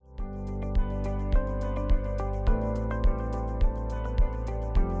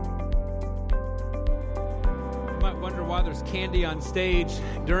why there's candy on stage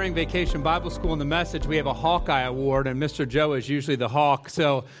during Vacation Bible School in the message, we have a Hawkeye Award, and Mr. Joe is usually the hawk.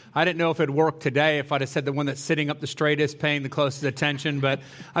 So I didn't know if it'd work today if I'd have said the one that's sitting up the straightest, paying the closest attention. But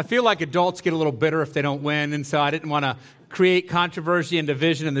I feel like adults get a little bitter if they don't win, and so I didn't want to create controversy and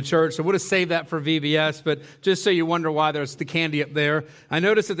division in the church. So we'll just save that for VBS, but just so you wonder why there's the candy up there. I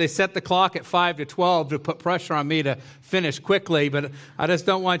noticed that they set the clock at 5 to 12 to put pressure on me to finish quickly, but I just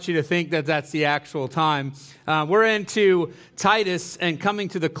don't want you to think that that's the actual time. We're into Titus and coming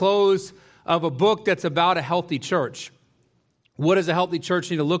to the close of a book that's about a healthy church. What does a healthy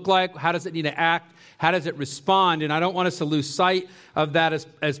church need to look like? How does it need to act? How does it respond? And I don't want us to lose sight of that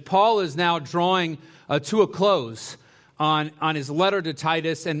as Paul is now drawing to a close on his letter to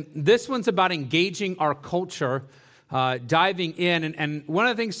Titus. And this one's about engaging our culture, diving in. And one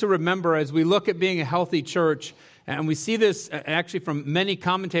of the things to remember as we look at being a healthy church, and we see this actually from many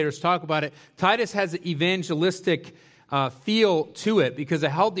commentators talk about it, Titus has an evangelistic feel to it because a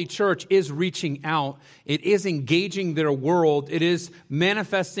healthy church is reaching out. It is engaging their world. It is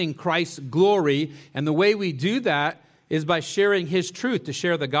manifesting Christ's glory. And the way we do that is by sharing his truth, to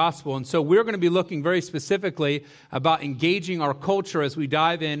share the gospel. And so we're going to be looking very specifically about engaging our culture as we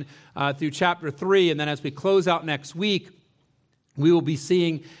dive in through chapter 3. And then as we close out next week, we will be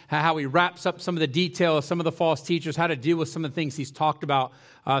seeing how he wraps up some of the detail of some of the false teachers, how to deal with some of the things he's talked about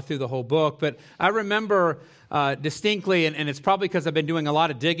through the whole book. But I remember distinctly, and it's probably because I've been doing a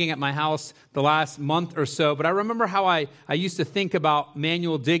lot of digging at my house the last month or so, but I remember how I used to think about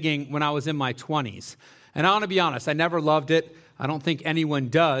manual digging when I was in my 20s. And I want to be honest, I never loved it. I don't think anyone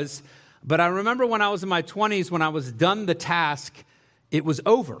does. But I remember when I was in my 20s, when I was done the task, it was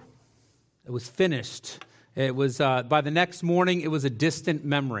over. It was finished. It was, by the next morning, it was a distant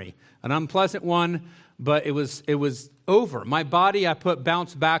memory. An unpleasant one, but it was over. My body, I put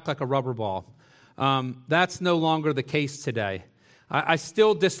bounced back like a rubber ball. That's no longer the case today. I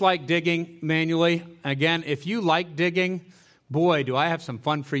still dislike digging manually. Again, if you like digging, boy, do I have some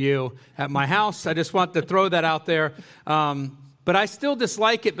fun for you at my house. I just want to throw that out there. But I still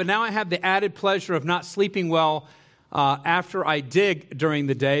dislike it, but now I have the added pleasure of not sleeping well after I dig during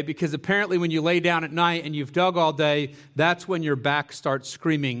the day, because apparently when you lay down at night and you've dug all day, that's when your back starts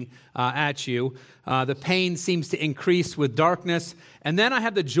screaming at you. The pain seems to increase with darkness. And then I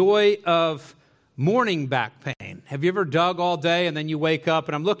have the joy of morning back pain. Have you ever dug all day and then you wake up?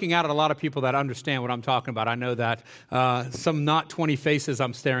 And I'm looking out at a lot of people that understand what I'm talking about. I know that. Some not 20 faces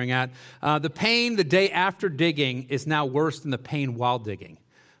I'm staring at. The pain the day after digging is now worse than the pain while digging.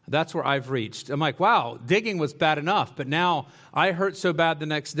 That's where I've reached. I'm like, wow, digging was bad enough, but now I hurt so bad the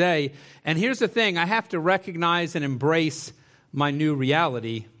next day. And here's the thing. I have to recognize and embrace my new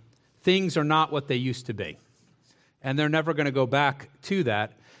reality. Things are not what they used to be. And they're never going to go back to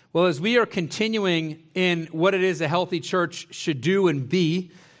that. Well, as we are continuing in what it is a healthy church should do and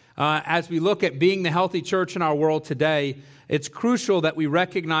be, as we look at being the healthy church in our world today, it's crucial that we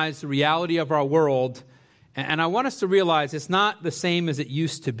recognize the reality of our world. And I want us to realize it's not the same as it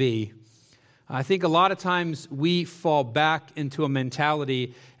used to be. I think a lot of times we fall back into a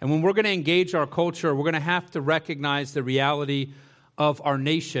mentality, and when we're going to engage our culture, we're going to have to recognize the reality of our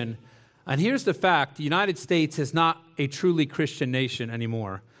nation. And here's the fact: the United States is not a truly Christian nation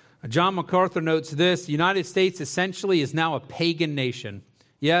anymore. John MacArthur notes this: the United States essentially is now a pagan nation.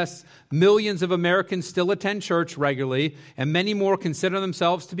 Yes, millions of Americans still attend church regularly, and many more consider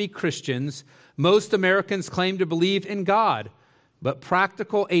themselves to be Christians. Most Americans claim to believe in God, but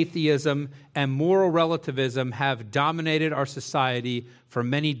practical atheism and moral relativism have dominated our society for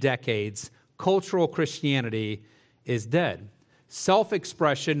many decades. Cultural Christianity is dead.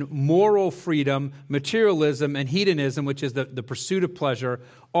 Self-expression, moral freedom, materialism, and hedonism, which is the pursuit of pleasure,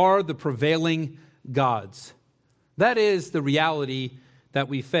 are the prevailing gods. That is the reality that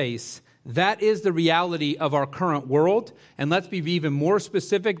we face. That is the reality of our current world. And let's be even more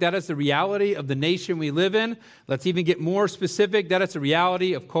specific. That is the reality of the nation we live in. Let's even get more specific. That is the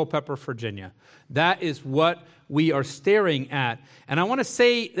reality of Culpeper, Virginia. That is what we are staring at. And I want to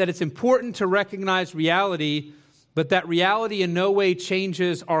say that it's important to recognize reality, but that reality in no way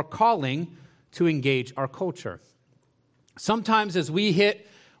changes our calling to engage our culture. Sometimes as we hit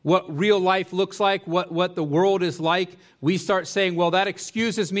what real life looks like, what the world is like, we start saying, well, that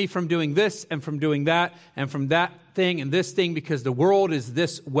excuses me from doing this and from doing that and from that thing and this thing because the world is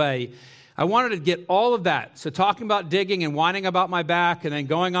this way. I wanted to get all of that. So talking about digging and whining about my back and then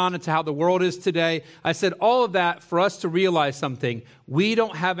going on into how the world is today, I said all of that for us to realize something. We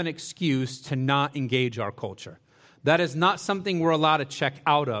don't have an excuse to not engage our culture. That is not something we're allowed to check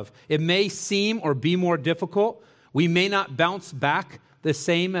out of. It may seem or be more difficult. We may not bounce back the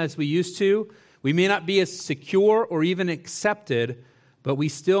same as we used to. We may not be as secure or even accepted, but we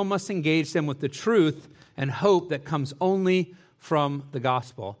still must engage them with the truth and hope that comes only from the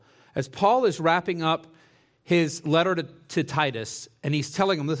gospel. As Paul is wrapping up his letter to Titus, and he's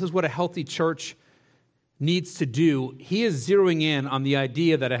telling him this is what a healthy church needs to do, he is zeroing in on the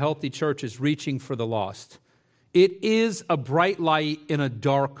idea that a healthy church is reaching for the lost. It is a bright light in a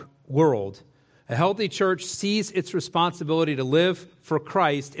dark world. A healthy church sees its responsibility to live for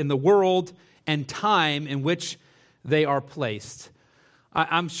Christ in the world and time in which they are placed.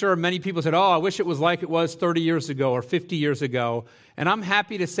 I'm sure many people said, I wish it was like it was 30 years ago or 50 years ago. And I'm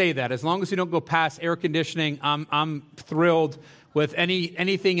happy to say that. As long as we don't go past air conditioning, I'm thrilled with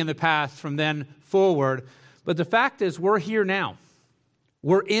anything in the past from then forward. But the fact is, we're here now.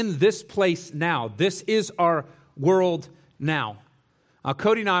 We're in this place now. This is our world now.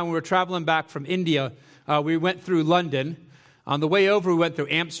 Cody and I, when we were traveling back from India, we went through London. On the way over, we went through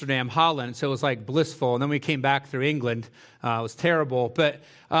Amsterdam, Holland, so it was like blissful. And then we came back through England. It was terrible. But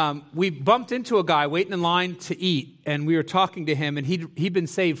we bumped into a guy waiting in line to eat, and we were talking to him, and he'd been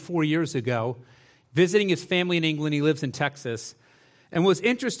saved 4 years ago, visiting his family in England. He lives in Texas. And what's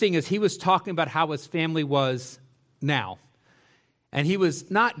interesting is he was talking about how his family was now. And he was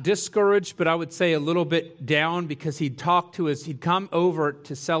not discouraged, but I would say a little bit down because he'd come over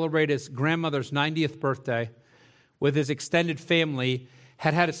to celebrate his grandmother's 90th birthday with his extended family,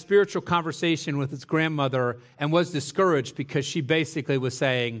 had a spiritual conversation with his grandmother, and was discouraged because she basically was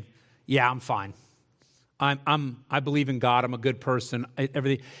saying, yeah, I'm fine. I believe in God. I'm a good person,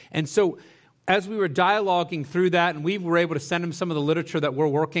 everything. And so as we were dialoguing through that, and we were able to send him some of the literature that we're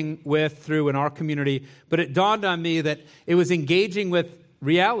working with through in our community, but it dawned on me that it was engaging with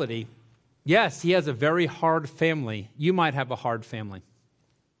reality. Yes, he has a very hard family. You might have a hard family.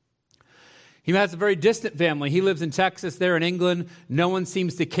 He has a very distant family. He lives in Texas, they're in England. No one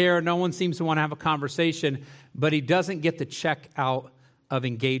seems to care. No one seems to want to have a conversation, but he doesn't get the check out of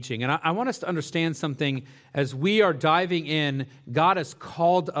engaging. And I want us to understand something. As we are diving in, God has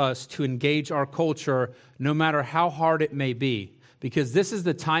called us to engage our culture no matter how hard it may be, because this is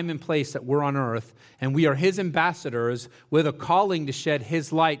the time and place that we're on earth, and we are his ambassadors with a calling to shed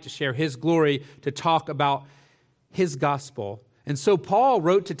his light, to share his glory, to talk about his gospel. And so Paul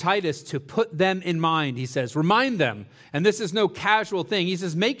wrote to Titus to put them in mind. He says, remind them. And this is no casual thing. He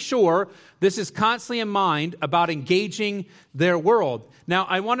says, make sure this is constantly in mind about engaging their world. Now,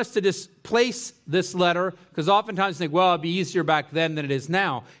 I want us to displace this letter because oftentimes you think, well, it'd be easier back then than it is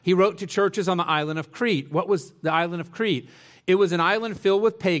now. He wrote to churches on the island of Crete. What was the island of Crete? It was an island filled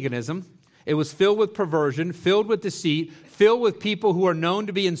with paganism. It was filled with perversion, filled with deceit, filled with people who are known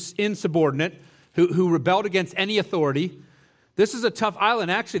to be insubordinate, who rebelled against any authority. This is a tough island.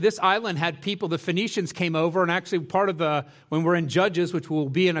 Actually, this island had people, the Phoenicians came over, and actually part of when we're in Judges, which will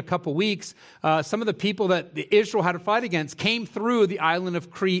be in a couple weeks, some of the people that Israel had to fight against came through the island of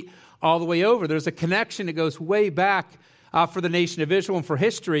Crete all the way over. There's a connection that goes way back for the nation of Israel and for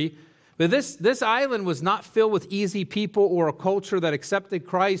history. But this island was not filled with easy people or a culture that accepted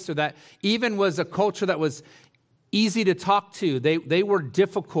Christ or that even was a culture that was easy to talk to. They were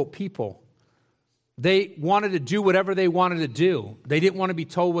difficult people. They wanted to do whatever they wanted to do. They didn't want to be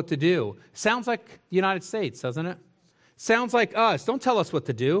told what to do. Sounds like the United States, doesn't it? Sounds like us. Don't tell us what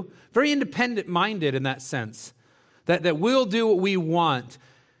to do. Very independent-minded in that sense, that we'll do what we want.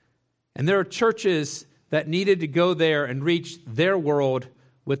 And there are churches that needed to go there and reach their world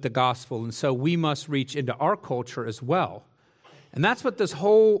with the gospel. And so we must reach into our culture as well. And that's what this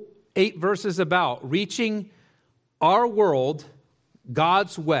whole 8 verses is about, reaching our world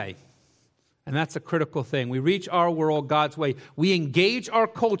God's way. And that's a critical thing. We reach our world God's way. We engage our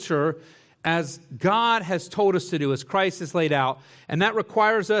culture as God has told us to do, as Christ has laid out. And that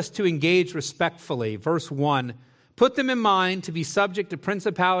requires us to engage respectfully. Verse 1, put them in mind to be subject to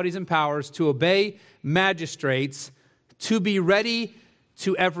principalities and powers, to obey magistrates, to be ready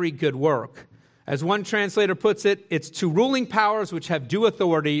to every good work. As one translator puts it, it's to ruling powers which have due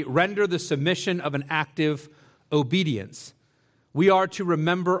authority, render the submission of an active obedience. We are to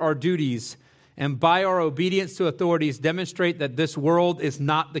remember our duties and by our obedience to authorities demonstrate that this world is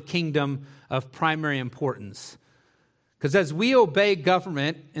not the kingdom of primary importance. Because as we obey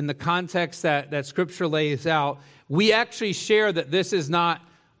government in the context that Scripture lays out, we actually share that this is not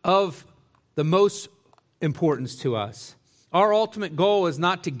of the most importance to us. Our ultimate goal is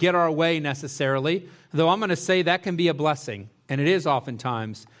not to get our way necessarily, though I'm going to say that can be a blessing, and it is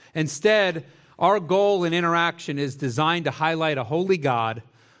oftentimes. Instead, our goal in interaction is designed to highlight a holy God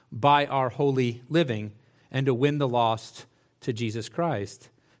by our holy living and to win the lost to Jesus Christ.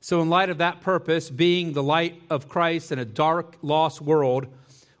 So in light of that purpose, being the light of Christ in a dark, lost world,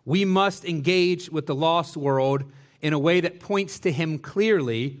 We must engage with the lost world in a way that points to him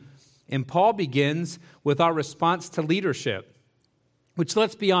clearly. And Paul begins with our response to leadership, which,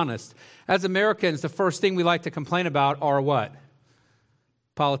 let's be honest, as Americans, the first thing we like to complain about are what?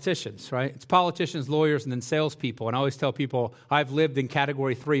 Politicians, right? It's politicians, lawyers, and then salespeople. And I always tell people I've lived in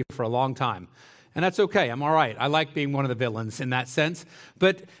category 3 for a long time. And that's okay. I'm all right. I like being one of the villains in that sense.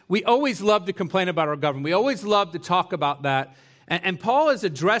 But we always love to complain about our government. We always love to talk about that. And Paul is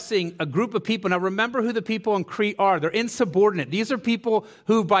addressing a group of people. Now, remember who the people in Crete are. They're insubordinate. These are people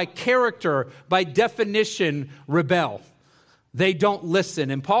who, by character, by definition, rebel. They don't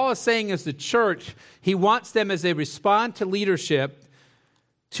listen. And Paul is saying as the church, he wants them as they respond to leadership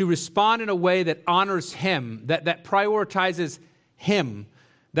to respond in a way that honors him, that prioritizes him,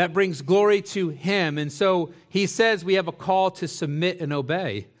 that brings glory to him. And so he says we have a call to submit and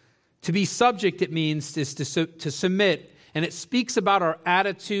obey. To be subject, it means, is to submit. And it speaks about our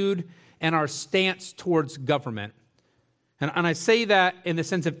attitude and our stance towards government. And I say that in the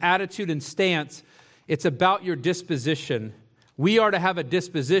sense of attitude and stance. It's about your disposition. We are to have a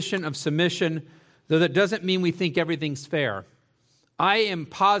disposition of submission, though that doesn't mean we think everything's fair. I am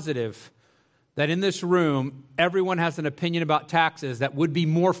positive that in this room, everyone has an opinion about taxes that would be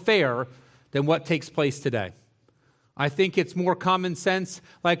more fair than what takes place today. I think it's more common sense,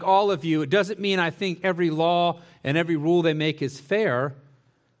 like all of you. It doesn't mean I think every law and every rule they make is fair,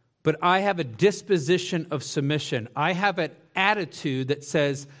 but I have a disposition of submission. I have an attitude that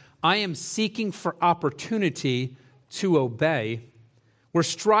says, I am seeking for opportunity to obey. We're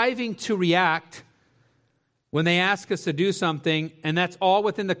striving to react when they ask us to do something, and that's all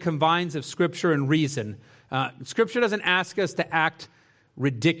within the confines of Scripture and reason. Scripture doesn't ask us to act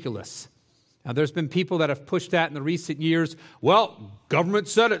ridiculous. Now, there's been people that have pushed that in the recent years. Well, government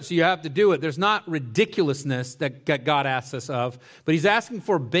said it, so you have to do it. There's not ridiculousness that God asks us of, but he's asking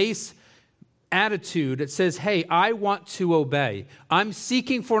for base attitude that says, hey, I want to obey. I'm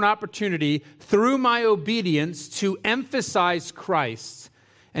seeking for an opportunity through my obedience to emphasize Christ.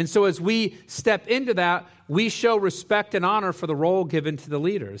 And so as we step into that, we show respect and honor for the role given to the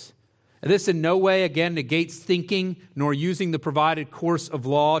leaders. This in no way, again, negates thinking nor using the provided course of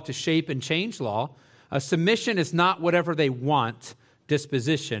law to shape and change law. A submission is not whatever they want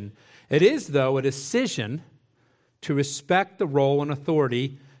disposition. It is, though, a decision to respect the role and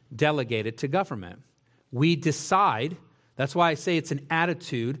authority delegated to government. We decide, that's why I say it's an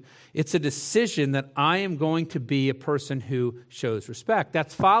attitude, it's a decision that I am going to be a person who shows respect.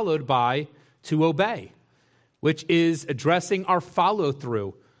 That's followed by to obey, which is addressing our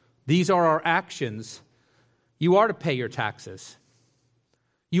follow-through. These are our actions. You are to pay your taxes.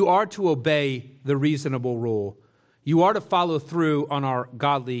 You are to obey the reasonable rule. You are to follow through on our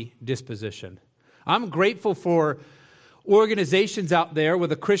godly disposition. I'm grateful for organizations out there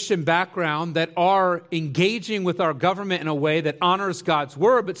with a Christian background that are engaging with our government in a way that honors God's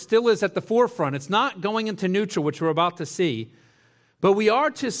word, but still is at the forefront. It's not going into neutral, which we're about to see. But we are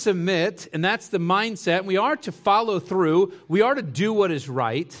to submit, and that's the mindset. We are to follow through. We are to do what is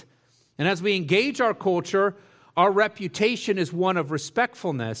right. And as we engage our culture, our reputation is one of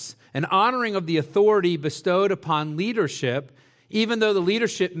respectfulness and honoring of the authority bestowed upon leadership, even though the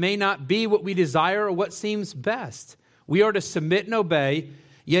leadership may not be what we desire or what seems best. We are to submit and obey,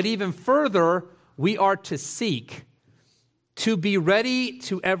 yet even further, we are to seek, to be ready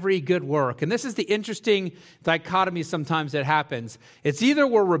to every good work. And this is the interesting dichotomy sometimes that happens. It's either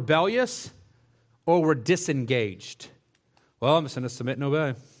we're rebellious or we're disengaged. Well, I'm just going to submit and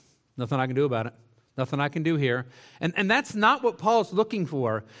obey. Nothing I can do about it. Nothing I can do here. And that's not what Paul's looking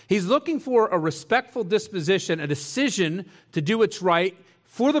for. He's looking for a respectful disposition, a decision to do what's right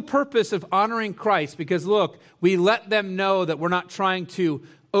for the purpose of honoring Christ. Because look, we let them know that we're not trying to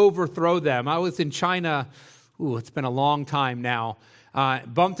overthrow them. I was in China, it's been a long time now,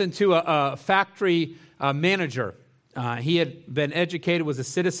 bumped into a factory manager. He had been educated, was a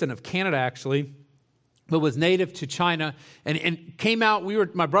citizen of Canada actually, but was native to China, and came out.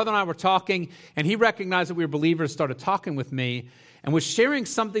 My brother and I were talking, and he recognized that we were believers, started talking with me, and was sharing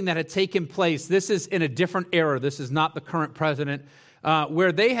something that had taken place. This is in a different era. This is not the current president,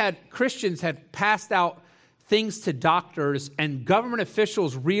 where Christians had passed out things to doctors, and government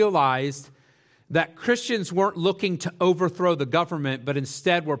officials realized that Christians weren't looking to overthrow the government, but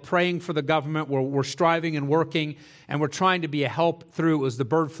instead were praying for the government, we're striving and working, and we're trying to be a help through, it was the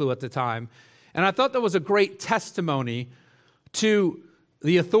bird flu at the time. And I thought that was a great testimony to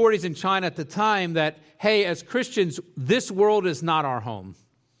the authorities in China at the time that, hey, as Christians, this world is not our home.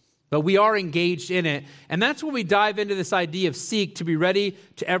 but we are engaged in it. And that's when we dive into this idea of seek to be ready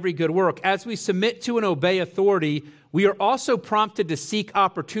to every good work. As we submit to and obey authority, we are also prompted to seek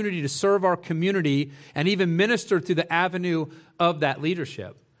opportunity to serve our community and even minister through the avenue of that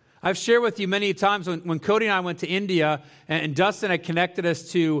leadership. I've shared with you many times when Cody and I went to India, and Dustin had connected us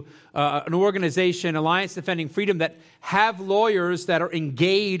to an organization, Alliance Defending Freedom, that have lawyers that are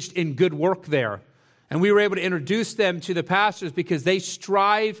engaged in good work there. And we were able to introduce them to the pastors because they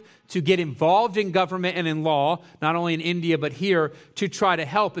strive to get involved in government and in law, not only in India but here, to try to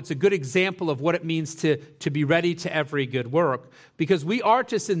help. It's a good example of what it means to be ready to every good work, because we are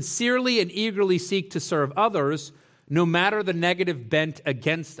to sincerely and eagerly seek to serve others, no matter the negative bent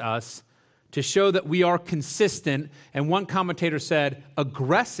against us, to show that we are consistent, and one commentator said,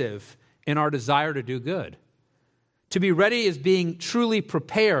 aggressive in our desire to do good. To be ready is being truly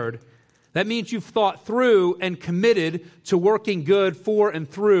prepared. That means you've thought through and committed to working good for and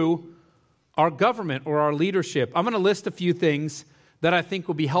through our government or our leadership. I'm going to list a few things that I think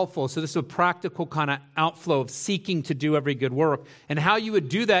will be helpful. So this is a practical kind of outflow of seeking to do every good work and how you would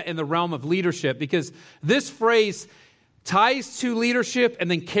do that in the realm of leadership, because this phrase ties to leadership and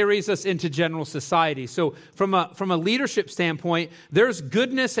then carries us into general society. So from a leadership standpoint, there's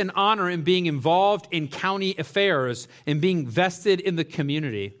goodness and honor in being involved in county affairs and being vested in the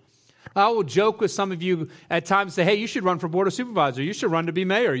community. I will joke with some of you at times, say, hey, you should run for board of supervisor. You should run to be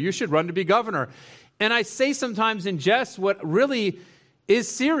mayor. You should run to be governor. And I say sometimes in jest what really is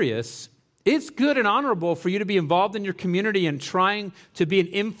serious. It's good and honorable for you to be involved in your community and trying to be an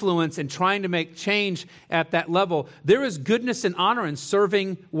influence and trying to make change at that level. There is goodness and honor in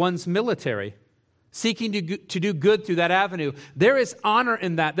serving one's military, seeking to do good through that avenue. There is honor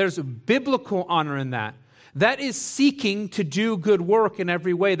in that. There's biblical honor in that. That is seeking to do good work in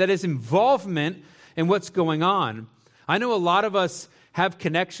every way. That is involvement in what's going on. I know a lot of us have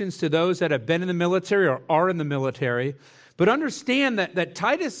connections to those that have been in the military or are in the military, but understand that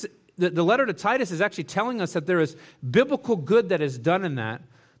Titus, the letter to Titus is actually telling us that there is biblical good that is done in that.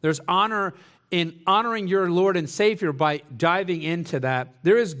 There's honor in honoring your Lord and Savior by diving into that.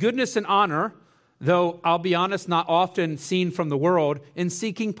 There is goodness and honor, though I'll be honest, not often seen from the world, in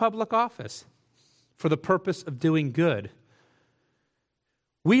seeking public office for the purpose of doing good.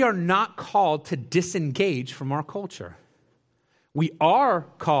 We are not called to disengage from our culture. We are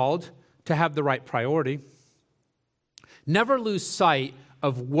called to have the right priority. Never lose sight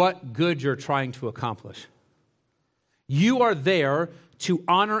of what good you're trying to accomplish. You are there to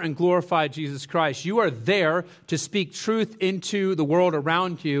honor and glorify Jesus Christ. You are there to speak truth into the world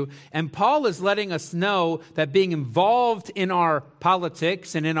around you. And Paul is letting us know that being involved in our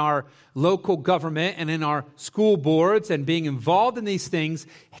politics and in our local government and in our school boards and being involved in these things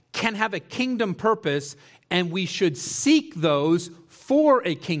can have a kingdom purpose, and we should seek those for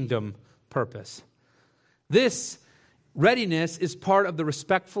a kingdom purpose. This readiness is part of the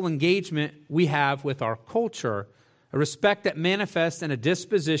respectful engagement we have with our culture. A respect that manifests in a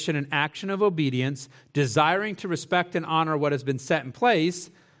disposition and action of obedience, desiring to respect and honor what has been set in place,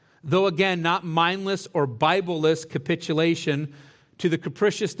 though again, not mindless or Bible-less capitulation to the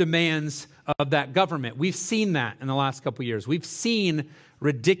capricious demands of that government. We've seen that in the last couple of years. We've seen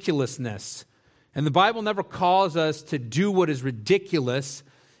ridiculousness. And the Bible never calls us to do what is ridiculous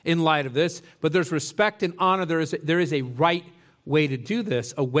in light of this, but there's respect and honor. There is a right way to do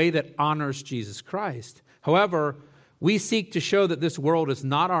this, a way that honors Jesus Christ. However, we seek to show that this world is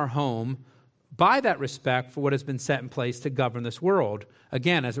not our home by that respect for what has been set in place to govern this world,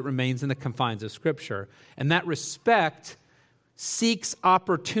 again, as it remains in the confines of Scripture. And that respect seeks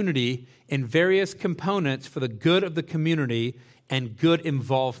opportunity in various components for the good of the community and good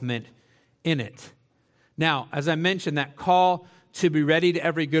involvement in it. Now, as I mentioned, that call to be ready to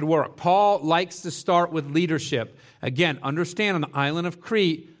every good work. Paul likes to start with leadership. Again, understand on the island of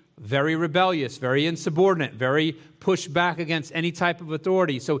Crete, very rebellious, very insubordinate, very pushed back against any type of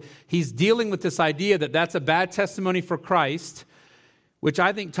authority. So he's dealing with this idea that that's a bad testimony for Christ, which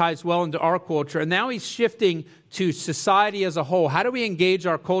I think ties well into our culture. And now he's shifting to society as a whole. How do we engage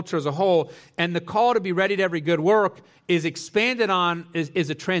our culture as a whole? And the call to be ready to every good work is expanded on, is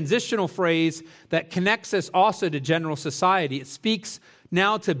a transitional phrase that connects us also to general society. It speaks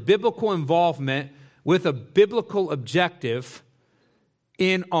now to biblical involvement with a biblical objective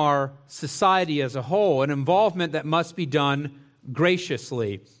in our society as a whole, an involvement that must be done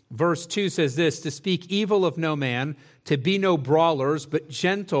graciously. Verse 2 says this, to speak evil of no man, to be no brawlers, but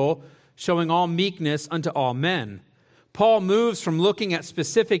gentle, showing all meekness unto all men. Paul moves from looking at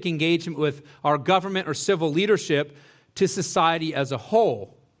specific engagement with our government or civil leadership to society as a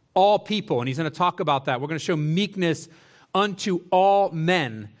whole, all people. And he's going to talk about that. We're going to show meekness unto all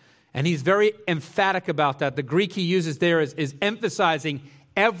men. And he's very emphatic about that. The Greek he uses there is emphasizing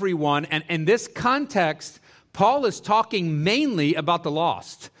everyone. And in this context, Paul is talking mainly about the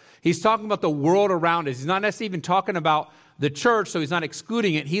lost. He's talking about the world around us. He's not necessarily even talking about the church, so he's not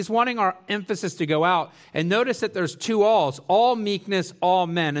excluding it. He's wanting our emphasis to go out. And notice that there's two alls, all meekness, all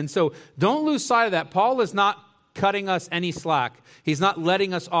men. And so don't lose sight of that. Paul is not cutting us any slack. He's not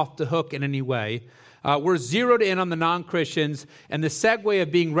letting us off the hook in any way. We're zeroed in on the non-Christians, and the segue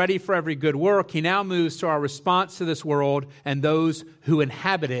of being ready for every good work, he now moves to our response to this world and those who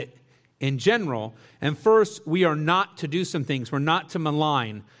inhabit it in general. And first, we are not to do some things. We're not to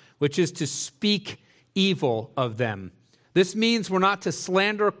malign, which is to speak evil of them. This means we're not to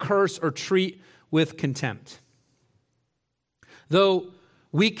slander, curse, or treat with contempt. Though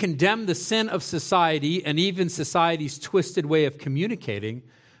we condemn the sin of society and even society's twisted way of communicating,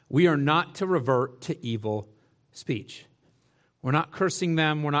 we are not to revert to evil speech. We're not cursing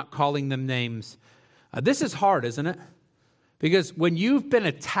them. We're not calling them names. This is hard, isn't it? Because when you've been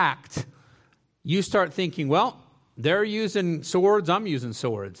attacked, you start thinking, well, they're using swords, I'm using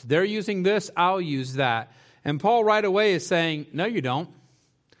swords. They're using this, I'll use that. And Paul right away is saying, no, you don't.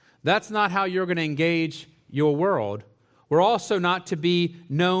 That's not how you're going to engage your world. We're also not to be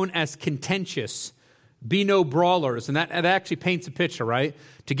known as contentious. Be no brawlers. And that actually paints a picture, right?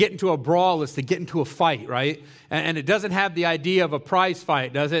 To get into a brawl is to get into a fight, right? And it doesn't have the idea of a prize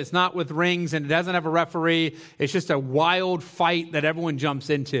fight, does it? It's not with rings and it doesn't have a referee. It's just a wild fight that everyone jumps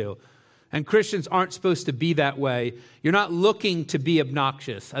into. And Christians aren't supposed to be that way. You're not looking to be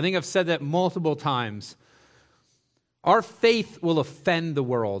obnoxious. I think I've said that multiple times. Our faith will offend the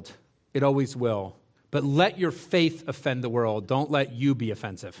world. It always will. But let your faith offend the world. Don't let you be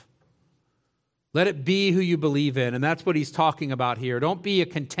offensive. Let it be who you believe in. And that's what he's talking about here. Don't be a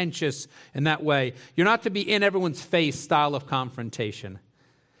contentious in that way. You're not to be in everyone's face style of confrontation.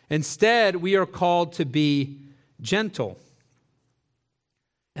 Instead, we are called to be gentle.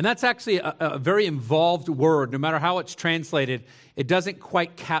 And that's actually a very involved word. No matter how it's translated, it doesn't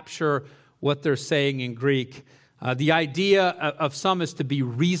quite capture what they're saying in Greek. The idea of some is to be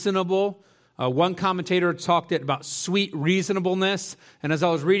reasonable. One commentator talked about sweet reasonableness. And as I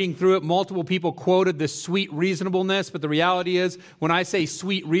was reading through it, multiple people quoted this sweet reasonableness. But the reality is, when I say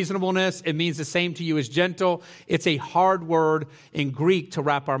sweet reasonableness, it means the same to you as gentle. It's a hard word in Greek to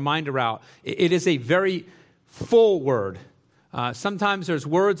wrap our mind around. It is a very full word. Sometimes there's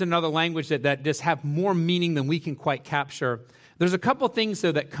words in another language that just have more meaning than we can quite capture. There's a couple things,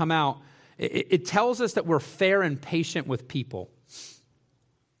 though, that come out. It tells us that we're fair and patient with people.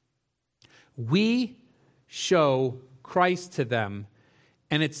 We show Christ to them,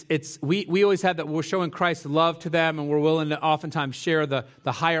 and we always have that we're showing Christ's love to them, and we're willing to oftentimes share the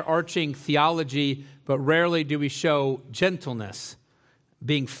higher arching theology, but rarely do we show gentleness,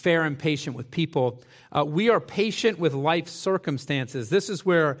 being fair and patient with people. We are patient with life circumstances. This is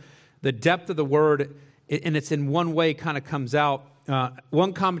where the depth of the word, and it's in one way, kind of comes out.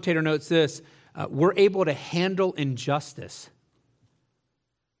 One commentator notes this, we're able to handle injustice.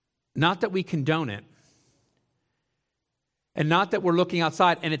 Not that we condone it, and not that we're looking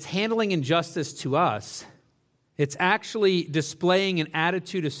outside, and it's handling injustice to us. It's actually displaying an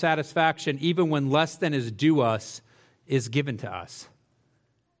attitude of satisfaction even when less than is due us is given to us.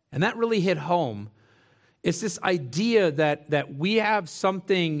 And that really hit home. It's this idea that we have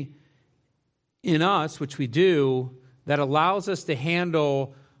something in us, which we do, that allows us to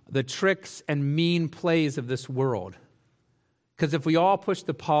handle the tricks and mean plays of this world. Because if we all push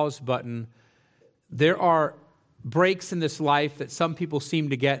the pause button, there are breaks in this life that some people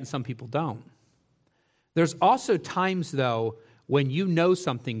seem to get and some people don't. There's also times, though, when you know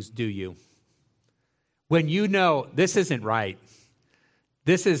something's due you. When you know this isn't right.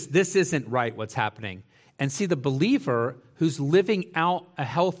 This isn't right what's happening. And see, the believer who's living out a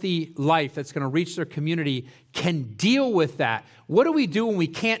healthy life that's going to reach their community can deal with that. What do we do when we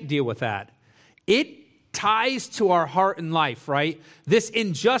can't deal with that? It ties to our heart and life, right? This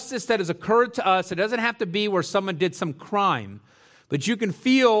injustice that has occurred to us, it doesn't have to be where someone did some crime, but you can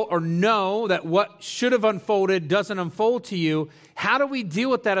feel or know that what should have unfolded doesn't unfold to you. How do we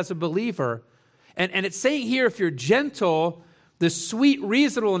deal with that as a believer? And it's saying here, if you're gentle, the sweet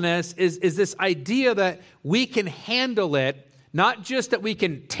reasonableness is this idea that we can handle it, not just that we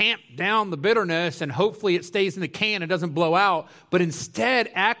can tamp down the bitterness and hopefully it stays in the can and doesn't blow out, but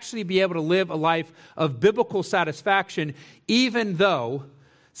instead actually be able to live a life of biblical satisfaction, even though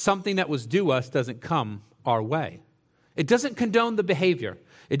something that was due us doesn't come our way. It doesn't condone the behavior.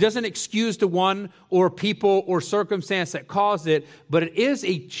 It doesn't excuse the one or people or circumstance that caused it, but it is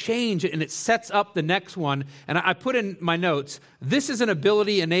a change and it sets up the next one. And I put in my notes, this is an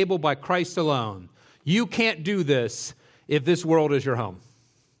ability enabled by Christ alone. You can't do this if this world is your home.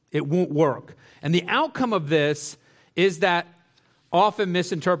 It won't work. And the outcome of this is that often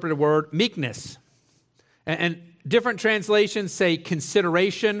misinterpreted word, meekness. And different translations say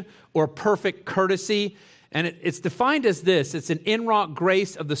consideration or perfect courtesy. And it's defined as this. It's an inwrought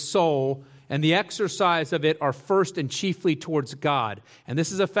grace of the soul, and the exercise of it are first and chiefly towards God. And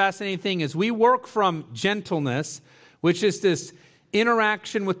this is a fascinating thing. As we work from gentleness, which is this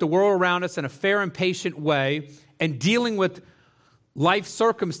interaction with the world around us in a fair and patient way, and dealing with life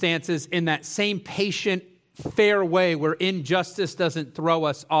circumstances in that same patient, fair way where injustice doesn't throw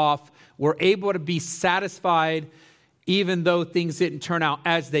us off, we're able to be satisfied even though things didn't turn out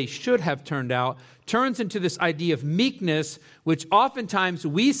as they should have turned out, turns into this idea of meekness, which oftentimes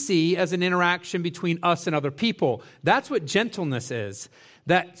we see as an interaction between us and other people. That's what gentleness is.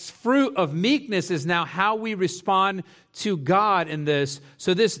 That fruit of meekness is now how we respond to God in this.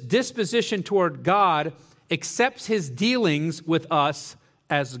 So this disposition toward God accepts his dealings with us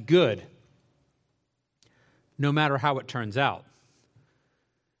as good, no matter how it turns out,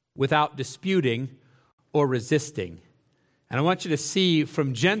 without disputing or resisting. And I want you to see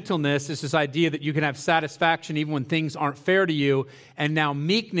from gentleness is this idea that you can have satisfaction even when things aren't fair to you. And now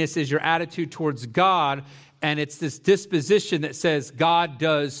meekness is your attitude towards God. And it's this disposition that says God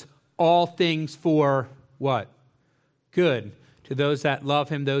does all things for what? Good. To those that love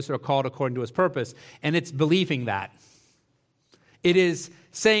him, those who are called according to his purpose. And it's believing that. It is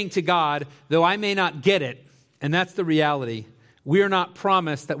saying to God, though I may not get it, and that's the reality, we are not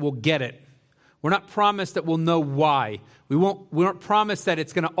promised that we'll get it. We're not promised that we'll know why. We aren't promised that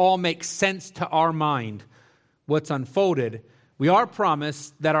it's going to all make sense to our mind, what's unfolded. We are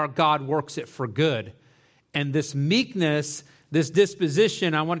promised that our God works it for good. And this meekness, this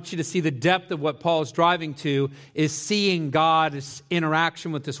disposition, I want you to see the depth of what Paul is driving to, is seeing God's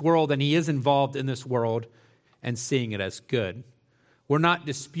interaction with this world, and he is involved in this world, and seeing it as good. We're not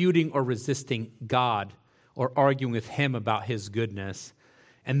disputing or resisting God or arguing with him about his goodness.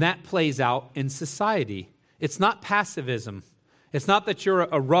 And that plays out in society. It's not passivism. It's not that you're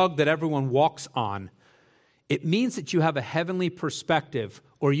a rug that everyone walks on. It means that you have a heavenly perspective,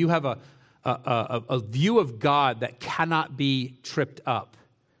 or you have a view of God that cannot be tripped up.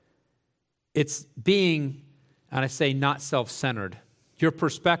 It's being, and I say not self-centered. Your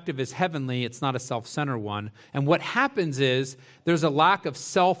perspective is heavenly. It's not a self-centered one. And what happens is there's a lack of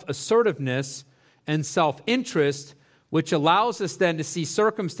self-assertiveness and self-interest, which allows us then to see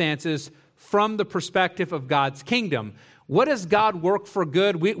circumstances from the perspective of God's kingdom. What does God work for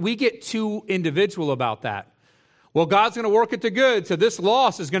good? We get too individual about that. Well, God's going to work it to good, so this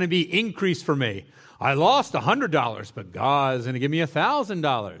loss is going to be increased for me. I lost $100, but God is going to give me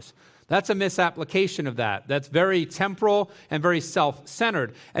 $1,000. That's a misapplication of that. That's very temporal and very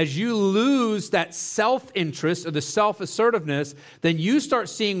self-centered. As you lose that self-interest or the self-assertiveness, then you start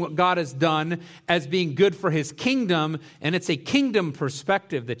seeing what God has done as being good for his kingdom, and it's a kingdom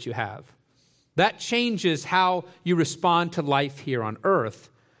perspective that you have. That changes how you respond to life here on earth.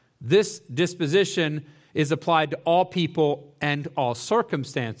 This disposition is applied to all people and all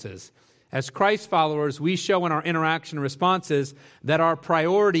circumstances. As Christ followers, we show in our interaction and responses that our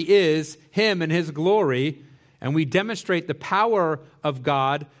priority is him and his glory, and we demonstrate the power of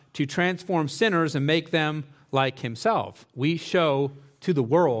God to transform sinners and make them like himself. We show to the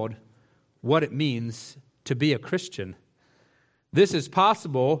world what it means to be a Christian. This is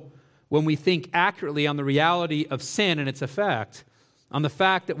possible when we think accurately on the reality of sin and its effect, on the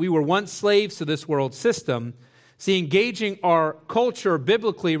fact that we were once slaves to this world system. See, engaging our culture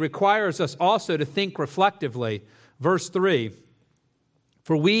biblically requires us also to think reflectively. Verse 3,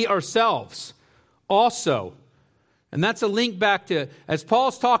 for we ourselves also, and that's a link back to, as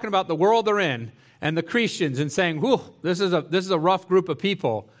Paul's talking about the world they're in and the Christians and saying, whew, this is a rough group of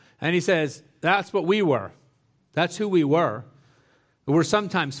people. And he says, that's what we were. That's who we were. We're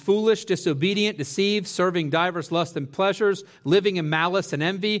sometimes foolish, disobedient, deceived, serving divers lusts and pleasures, living in malice and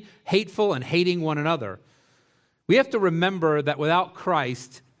envy, hateful and hating one another. We have to remember that without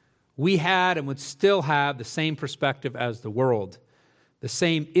Christ, we had and would still have the same perspective as the world, the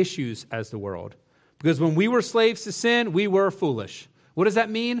same issues as the world. Because when we were slaves to sin, we were foolish. What does that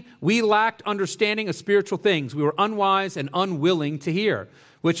mean? We lacked understanding of spiritual things. We were unwise and unwilling to hear,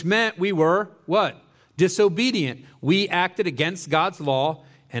 which meant we were what? Disobedient. We acted against God's law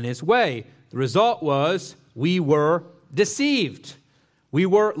and his way. The result was we were deceived. We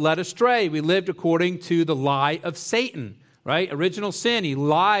were led astray. We lived according to the lie of Satan, right? Original sin. He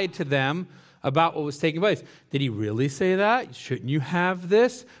lied to them about what was taking place. Did he really say that? Shouldn't you have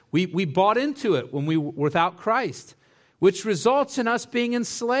this? We bought into it when we were without Christ, which results in us being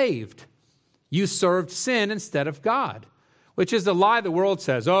enslaved. You served sin instead of God, which is the lie the world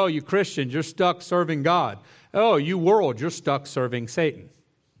says. Oh, you Christians, you're stuck serving God. Oh, you world, you're stuck serving Satan,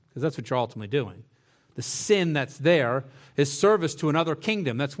 because that's what you're ultimately doing. The sin that's there is service to another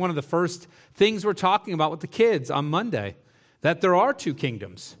kingdom. That's one of the first things we're talking about with the kids on Monday, that there are two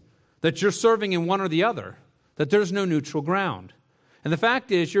kingdoms, that you're serving in one or the other, that there's no neutral ground. And the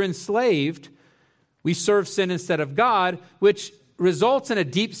fact is, you're enslaved. We serve sin instead of God, which results in a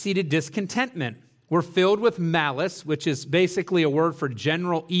deep-seated discontentment. We're filled with malice, which is basically a word for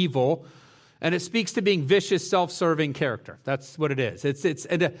general evil, and it speaks to being vicious, self-serving character. That's what it is.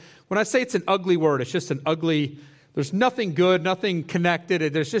 When I say it's an ugly word, it's just an ugly, there's nothing good, nothing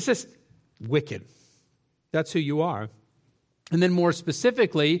connected. There's just wicked. That's who you are. And then more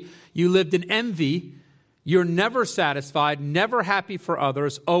specifically, you lived in envy. You're never satisfied, never happy for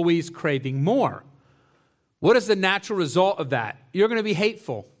others, always craving more. What is the natural result of that? You're going to be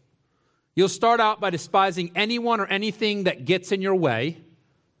hateful. You'll start out by despising anyone or anything that gets in your way.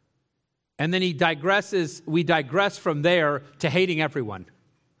 And then we digress from there to hating everyone,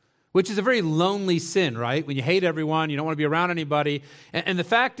 which is a very lonely sin, right? When you hate everyone, you don't want to be around anybody. And the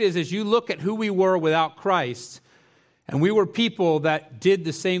fact is, as you look at who we were without Christ, and we were people that did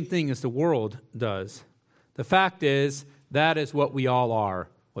the same thing as the world does, the fact is, that is what we all are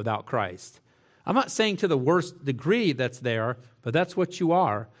without Christ. I'm not saying to the worst degree that's there, but that's what you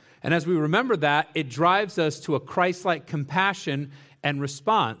are. And as we remember that, it drives us to a Christ-like compassion and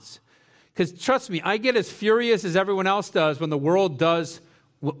response. Because trust me, I get as furious as everyone else does when the world does,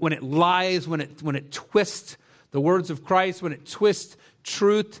 when it lies, when it twists the words of Christ, when it twists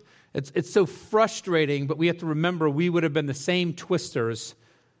truth. It's so frustrating, but we have to remember we would have been the same twisters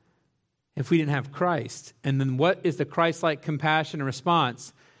if we didn't have Christ. And then what is the Christ-like compassion and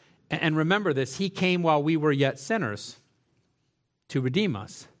response? And remember this, he came while we were yet sinners to redeem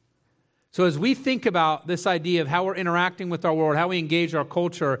us. So as we think about this idea of how we're interacting with our world, how we engage our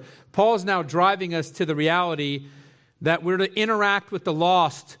culture, Paul is now driving us to the reality that we're to interact with the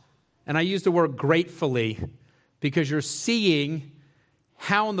lost, and I use the word gratefully, because you're seeing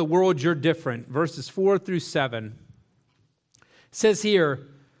how in the world you're different. Verses 4 through 7. It says here,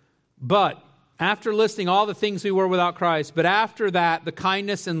 but after listing all the things we were without Christ, but after that, the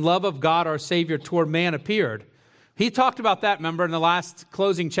kindness and love of God our Savior toward man appeared. He talked about that, remember, in the last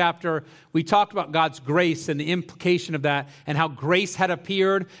closing chapter. We talked about God's grace and the implication of that and how grace had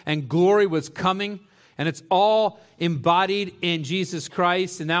appeared and glory was coming. And it's all embodied in Jesus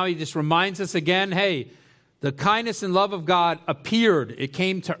Christ. And now he just reminds us again, hey, the kindness and love of God appeared. It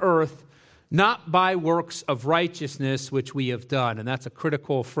came to earth, not by works of righteousness, which we have done. And that's a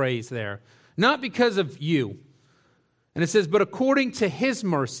critical phrase there. Not because of you. And it says, but according to his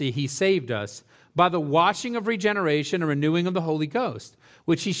mercy, he saved us by the washing of regeneration and renewing of the Holy Ghost,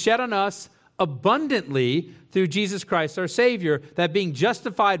 which he shed on us abundantly through Jesus Christ our Savior, that being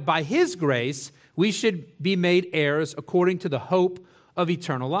justified by his grace, we should be made heirs according to the hope of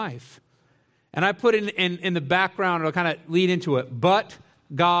eternal life. And I put in the background, it'll kind of lead into it, but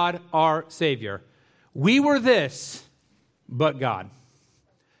God our Savior. We were this, but God.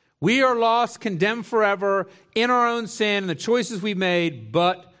 We are lost, condemned forever in our own sin and the choices we made,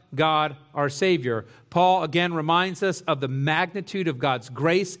 but God, our Savior. Paul again reminds us of the magnitude of God's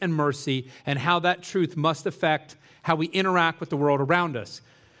grace and mercy and how that truth must affect how we interact with the world around us.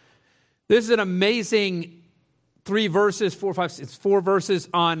 This is an amazing 4 verses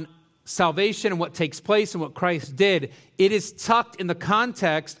on salvation and what takes place and what Christ did. It is tucked in the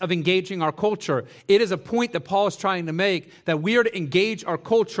context of engaging our culture. It is a point that Paul is trying to make, that we are to engage our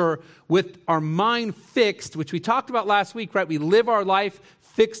culture with our mind fixed, which we talked about last week, right? We live our life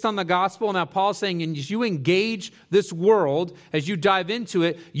fixed on the gospel. Now Paul's saying, as you engage this world, as you dive into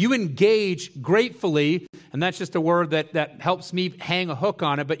it, you engage gratefully, and that's just a word that helps me hang a hook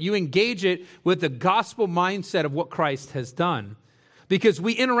on it, but you engage it with the gospel mindset of what Christ has done. Because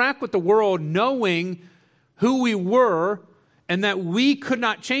we interact with the world knowing who we were and that we could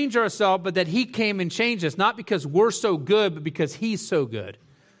not change ourselves, but that he came and changed us, not because we're so good, but because he's so good.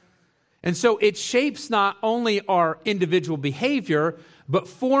 And so it shapes not only our individual behavior, but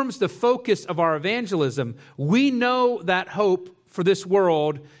forms the focus of our evangelism. We know that hope for this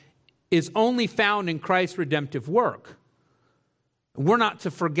world is only found in Christ's redemptive work. We're not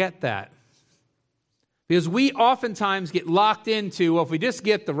to forget that. Because we oftentimes get locked into, well, if we just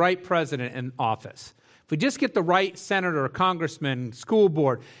get the right president in office, if If we just get the right senator, congressman, school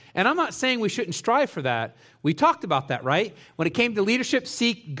board, and I'm not saying we shouldn't strive for that. We talked about that, right? When it came to leadership,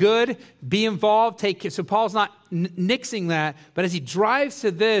 seek good, be involved, take it. So Paul's not nixing that, but as he drives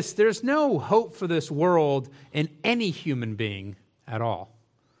to this, there's no hope for this world in any human being at all.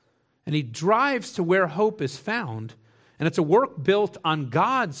 And he drives to where hope is found, and it's a work built on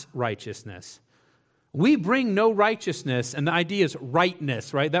God's righteousness. We bring no righteousness, and the idea is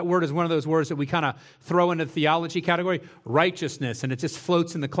rightness, right? That word is one of those words that we kind of throw into the theology category, righteousness, and it just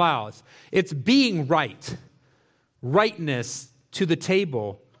floats in the clouds. It's being right, rightness to the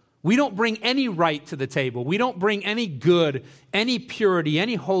table. We don't bring any right to the table. We don't bring any good, any purity,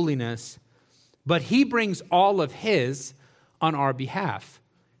 any holiness, but he brings all of his on our behalf.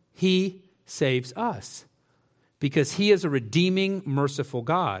 He saves us because he is a redeeming, merciful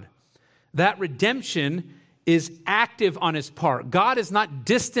God. That redemption is active on his part. God is not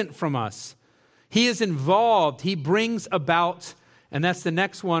distant from us. He is involved. He brings about, and that's the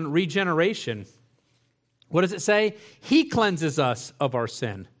next one, regeneration. What does it say? He cleanses us of our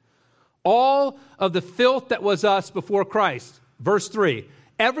sin. All of the filth that was us before Christ. Verse 3,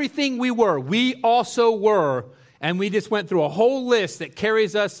 everything we were, we also were, and we just went through a whole list that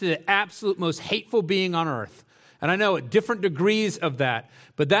carries us to the absolute most hateful being on earth. And I know at different degrees of that,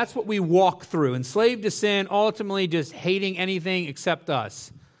 but that's what we walk through. Enslaved to sin, ultimately just hating anything except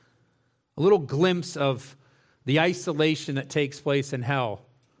us. A little glimpse of the isolation that takes place in hell.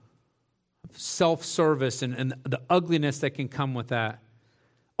 Self-service and the ugliness that can come with that.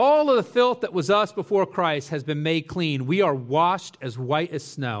 All of the filth that was us before Christ has been made clean. We are washed as white as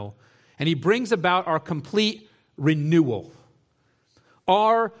snow. And he brings about our complete renewal.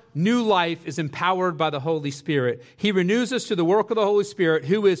 Our new life is empowered by the Holy Spirit. He renews us to the work of the Holy Spirit,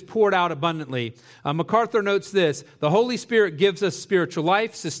 who is poured out abundantly. MacArthur notes this: the Holy Spirit gives us spiritual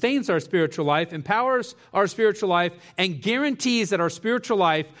life, sustains our spiritual life, empowers our spiritual life, and guarantees that our spiritual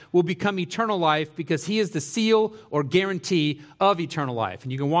life will become eternal life because he is the seal or guarantee of eternal life.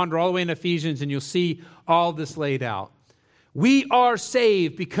 And you can wander all the way in Ephesians and you'll see all this laid out. We are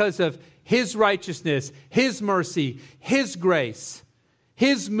saved because of his righteousness, his mercy, his grace,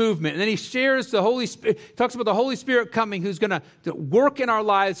 his movement. And then he shares the Holy Spirit, talks about the Holy Spirit coming, who's going to work in our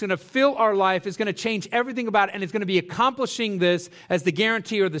lives, going to fill our life, is going to change everything about it, and is going to be accomplishing this as the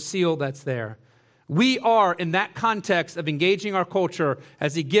guarantee or the seal that's there. We are, in that context of engaging our culture,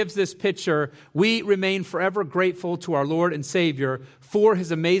 as he gives this picture, we remain forever grateful to our Lord and Savior for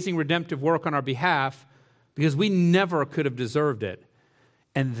his amazing redemptive work on our behalf, because we never could have deserved it.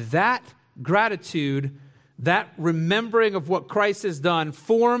 And that gratitude, that remembering of what Christ has done,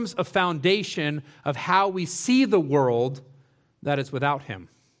 forms a foundation of how we see the world that is without him.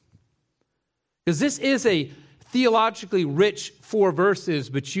 Because this is a theologically rich 4 verses,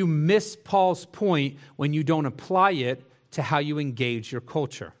 but you miss Paul's point when you don't apply it to how you engage your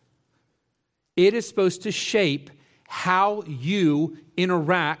culture. It is supposed to shape how you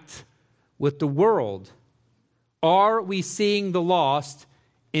interact with the world. Are we seeing the lost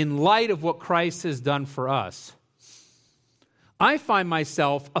in light of what Christ has done for us? I find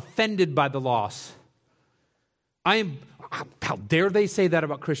myself offended by the loss. How dare they say that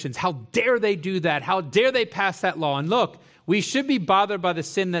about Christians? How dare they do that? How dare they pass that law? And look, we should be bothered by the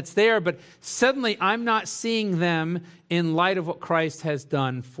sin that's there, but suddenly I'm not seeing them in light of what Christ has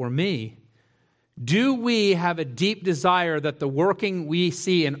done for me. Do we have a deep desire that the working we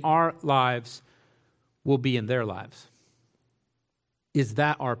see in our lives will be in their lives? Is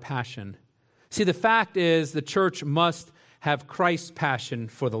that our passion? See, the fact is the church must have Christ's passion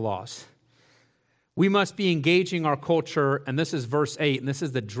for the lost. We must be engaging our culture, and this is verse 8, and this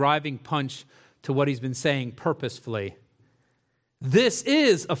is the driving punch to what he's been saying purposefully. This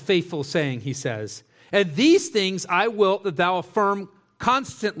is a faithful saying, he says, and these things I will that thou affirm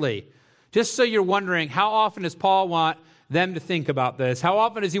constantly. Just so you're wondering, how often does Paul want them to think about this? How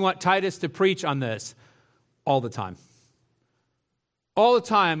often does he want Titus to preach on this? All the time. All the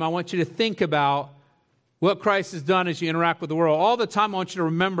time, I want you to think about what Christ has done as you interact with the world. All the time, I want you to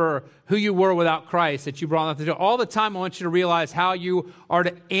remember who you were without Christ, that you brought nothing to. All the time, I want you to realize how you are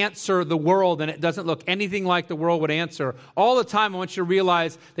to answer the world, and it doesn't look anything like the world would answer. All the time, I want you to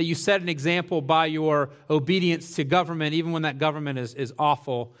realize that you set an example by your obedience to government, even when that government is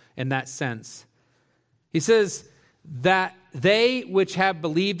awful in that sense. He says that they which have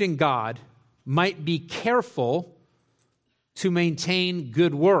believed in God might be careful to maintain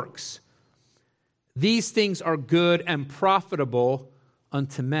good works. These things are good and profitable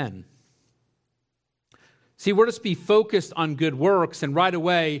unto men. See, we're to be focused on good works, and right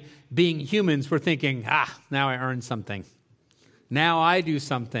away, being humans, we're thinking, now I earned something. Now I do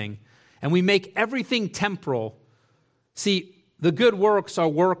something. and we make everything temporal. See, the good works are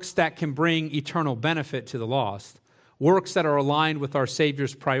works that can bring eternal benefit to the lost, works that are aligned with our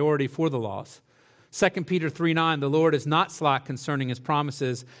Savior's priority for the lost. 2 Peter 3:9, the Lord is not slack concerning his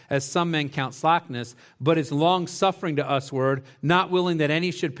promises, as some men count slackness, but is long-suffering to usward, not willing that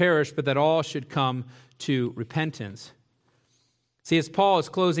any should perish, but that all should come to repentance. See, as Paul is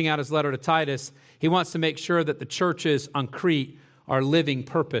closing out his letter to Titus, he wants to make sure that the churches on Crete are living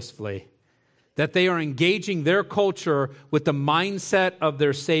purposefully, that they are engaging their culture with the mindset of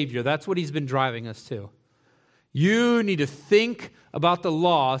their Savior. That's what he's been driving us to. You need to think about the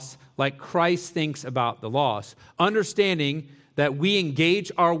lost like Christ thinks about the lost, understanding that we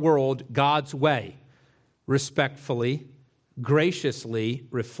engage our world God's way, respectfully, graciously,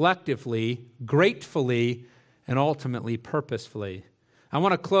 reflectively, gratefully, and ultimately purposefully. I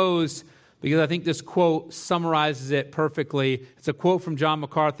want to close because I think this quote summarizes it perfectly. It's a quote from John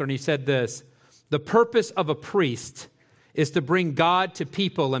MacArthur, and he said this: "The purpose of a priest is to bring God to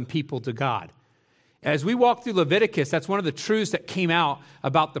people and people to God." As we walk through Leviticus, that's one of the truths that came out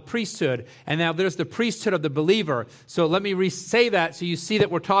about the priesthood. And now there's the priesthood of the believer. So let me say that so you see that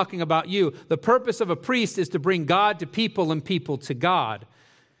we're talking about you. The purpose of a priest is to bring God to people and people to God.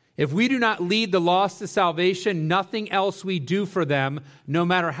 If we do not lead the lost to salvation, nothing else we do for them, no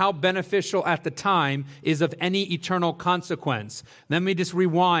matter how beneficial at the time, is of any eternal consequence. Let me just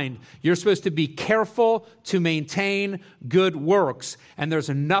rewind. You're supposed to be careful to maintain good works, and there's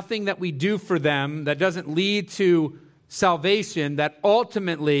nothing that we do for them that doesn't lead to salvation that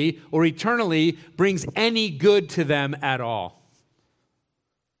ultimately or eternally brings any good to them at all.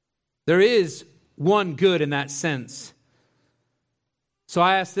 There is one good in that sense. So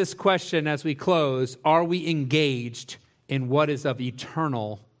I ask this question as we close: are we engaged in what is of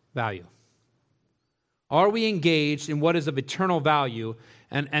eternal value? Are we engaged in what is of eternal value?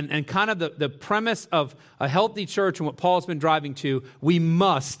 And kind of the premise of a healthy church and what Paul's been driving to, we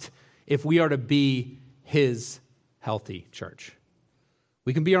must, if we are to be his healthy church.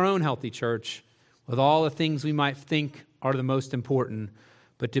 We can be our own healthy church with all the things we might think are the most important,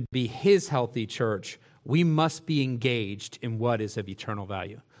 but to be his healthy church, we must be engaged in what is of eternal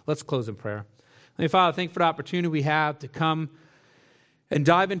value. Let's close in prayer. Father, thank you for the opportunity we have to come and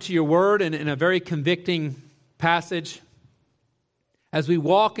dive into your word in a very convicting passage. As we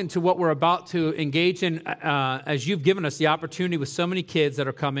walk into what we're about to engage in, as you've given us the opportunity with so many kids that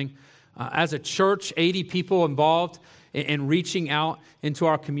are coming, as a church, 80 people involved in reaching out into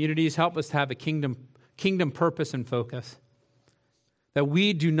our communities, help us to have a kingdom purpose and focus. That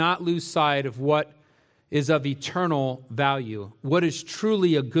we do not lose sight of what is of eternal value. What is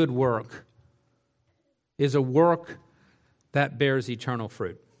truly a good work is a work that bears eternal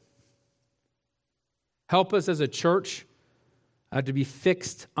fruit. Help us as a church to be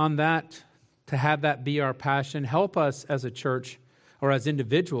fixed on that, to have that be our passion. Help us as a church or as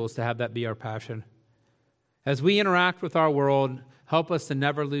individuals to have that be our passion. As we interact with our world, help us to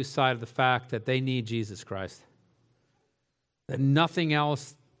never lose sight of the fact that they need Jesus Christ. That nothing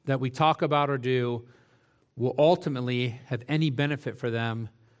else that we talk about or do will ultimately have any benefit for them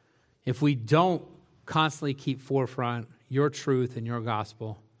if we don't constantly keep forefront your truth and your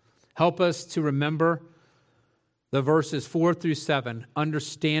gospel. Help us to remember the verses 4-7,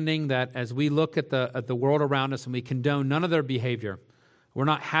 understanding that as we look at the world around us and we condone none of their behavior, we're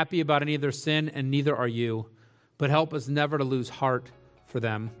not happy about any of their sin, and neither are you, but help us never to lose heart for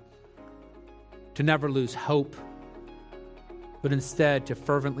them, to never lose hope, but instead to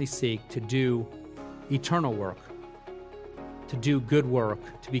fervently seek to do eternal work, to do good work,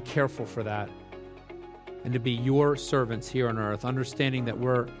 to be careful for that, and to be your servants here on earth, understanding that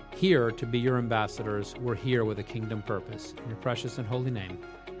we're here to be your ambassadors. We're here with a kingdom purpose. In your precious and holy name,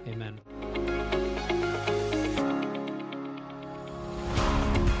 amen.